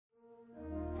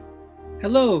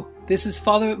Hello, this is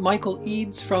Father Michael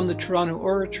Eads from the Toronto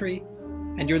Oratory,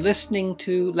 and you're listening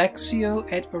to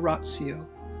Lectio et Oratio,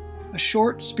 a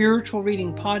short spiritual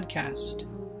reading podcast,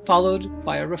 followed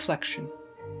by a reflection.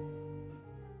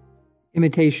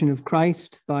 Imitation of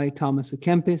Christ by Thomas à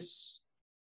Kempis,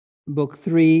 Book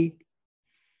 3,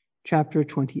 Chapter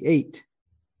 28.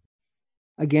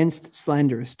 Against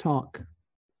Slanderous Talk.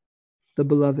 The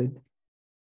Beloved.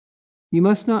 You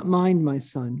must not mind, my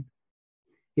son,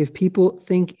 if people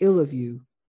think ill of you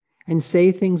and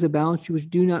say things about you which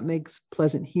do not make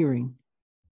pleasant hearing.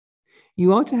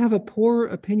 You ought to have a poorer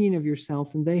opinion of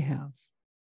yourself than they have,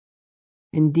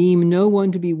 and deem no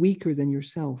one to be weaker than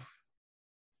yourself.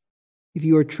 If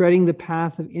you are treading the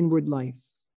path of inward life,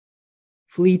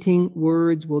 fleeting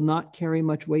words will not carry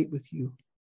much weight with you.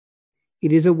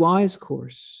 It is a wise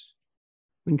course,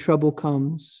 when trouble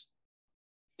comes,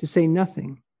 to say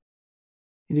nothing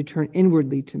and to turn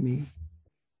inwardly to me,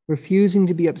 refusing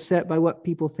to be upset by what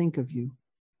people think of you.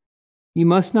 You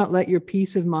must not let your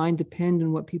peace of mind depend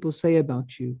on what people say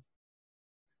about you.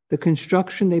 The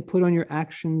construction they put on your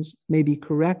actions may be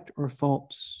correct or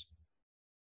false.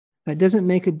 That doesn't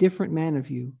make a different man of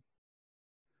you.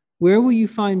 Where will you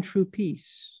find true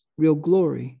peace, real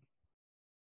glory?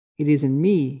 It is in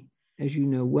me, as you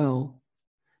know well.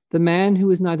 The man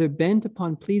who is neither bent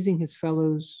upon pleasing his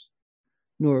fellows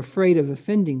nor afraid of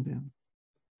offending them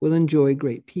will enjoy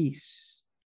great peace.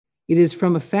 It is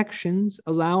from affections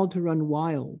allowed to run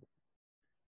wild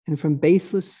and from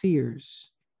baseless fears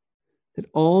that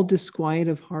all disquiet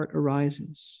of heart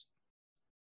arises,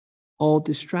 all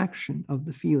distraction of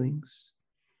the feelings.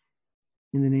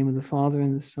 In the name of the Father,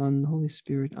 and the Son, and the Holy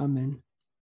Spirit, amen.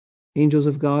 Angels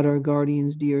of God, our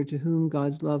guardians dear, to whom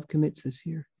God's love commits us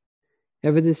here,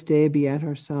 ever this day be at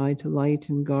our side to light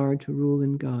and guard, to rule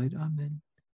and guide. Amen.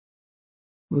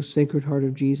 Most Sacred Heart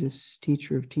of Jesus,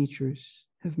 teacher of teachers,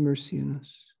 have mercy on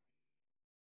us.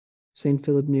 Saint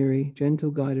Philip Neri,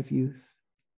 gentle guide of youth,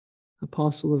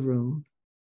 apostle of Rome,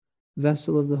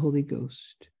 vessel of the Holy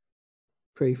Ghost,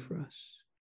 pray for us.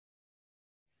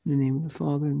 In the name of the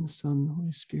Father, and the Son, and the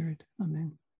Holy Spirit.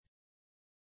 Amen.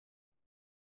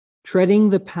 Treading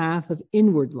the path of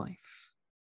inward life.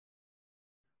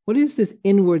 What is this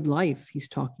inward life he's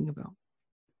talking about?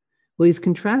 Well, he's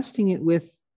contrasting it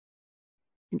with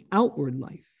an outward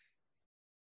life.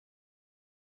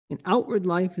 An outward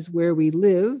life is where we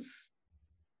live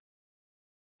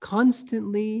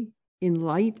constantly in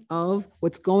light of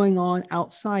what's going on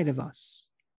outside of us,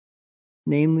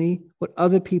 namely what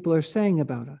other people are saying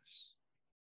about us,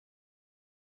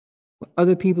 what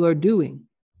other people are doing.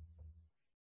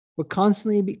 We're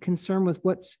constantly concerned with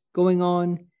what's going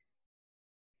on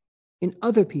in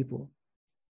other people.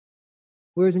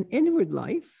 Whereas an inward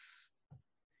life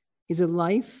is a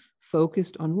life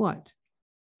focused on what?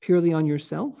 Purely on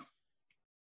yourself?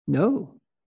 No.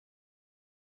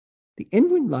 The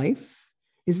inward life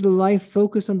is the life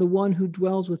focused on the one who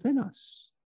dwells within us.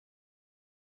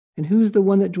 And who's the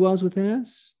one that dwells within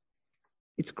us?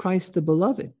 It's Christ the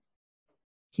Beloved.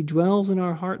 He dwells in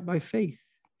our heart by faith.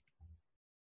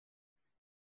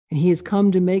 And he has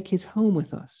come to make his home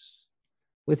with us,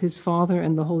 with his Father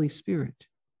and the Holy Spirit.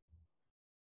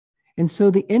 And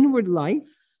so the inward life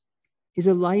is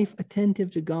a life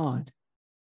attentive to God,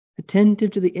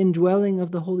 attentive to the indwelling of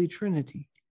the Holy Trinity.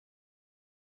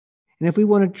 And if we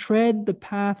want to tread the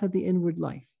path of the inward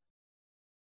life,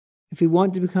 if we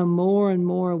want to become more and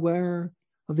more aware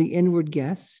of the inward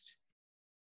guest,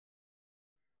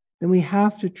 then we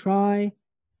have to try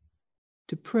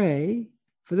to pray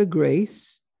for the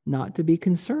grace not to be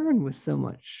concerned with so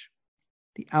much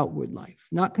the outward life,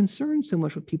 not concerned so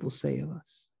much what people say of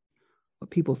us, what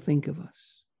people think of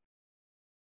us.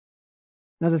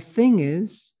 Now, the thing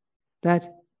is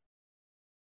that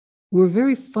we're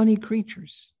very funny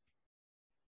creatures,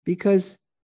 because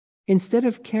instead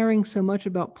of caring so much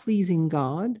about pleasing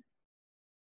God,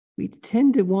 we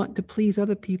tend to want to please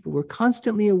other people. We're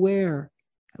constantly aware,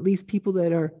 at least people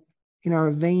that are in our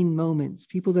vain moments,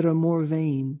 people that are more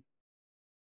vain,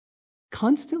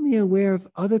 constantly aware of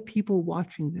other people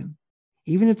watching them,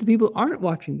 even if the people aren't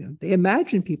watching them. They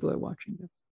imagine people are watching them.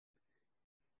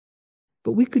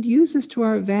 But we could use this to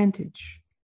our advantage,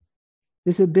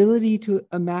 this ability to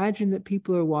imagine that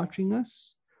people are watching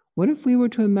us. What if we were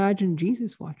to imagine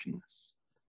Jesus watching us?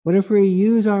 What if we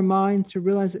use our minds to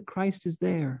realize that Christ is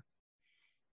there?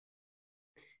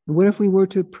 And what if we were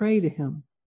to pray to him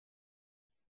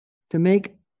to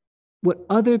make what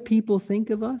other people think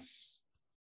of us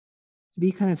to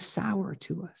be kind of sour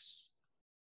to us,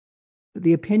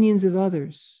 the opinions of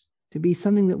others to be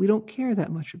something that we don't care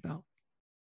that much about?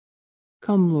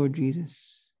 Come, Lord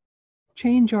Jesus.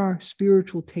 change our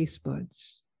spiritual taste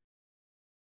buds.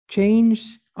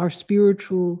 Change our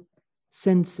spiritual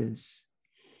senses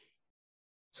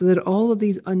so that all of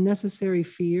these unnecessary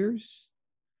fears,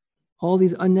 all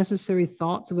these unnecessary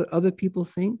thoughts of what other people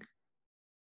think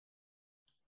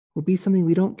will be something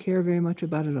we don't care very much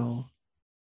about at all.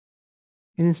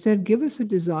 And instead, give us a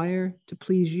desire to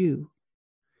please you.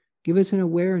 Give us an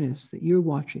awareness that you're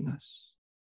watching us.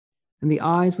 And the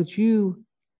eyes which you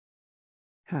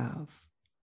have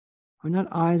are not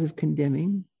eyes of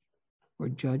condemning or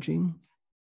judging,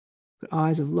 but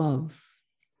eyes of love,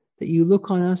 that you look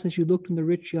on us as you looked on the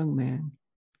rich young man.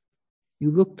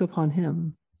 You looked upon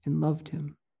him and loved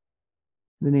him.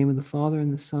 In the name of the Father,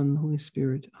 and the Son, and the Holy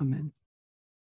Spirit. Amen.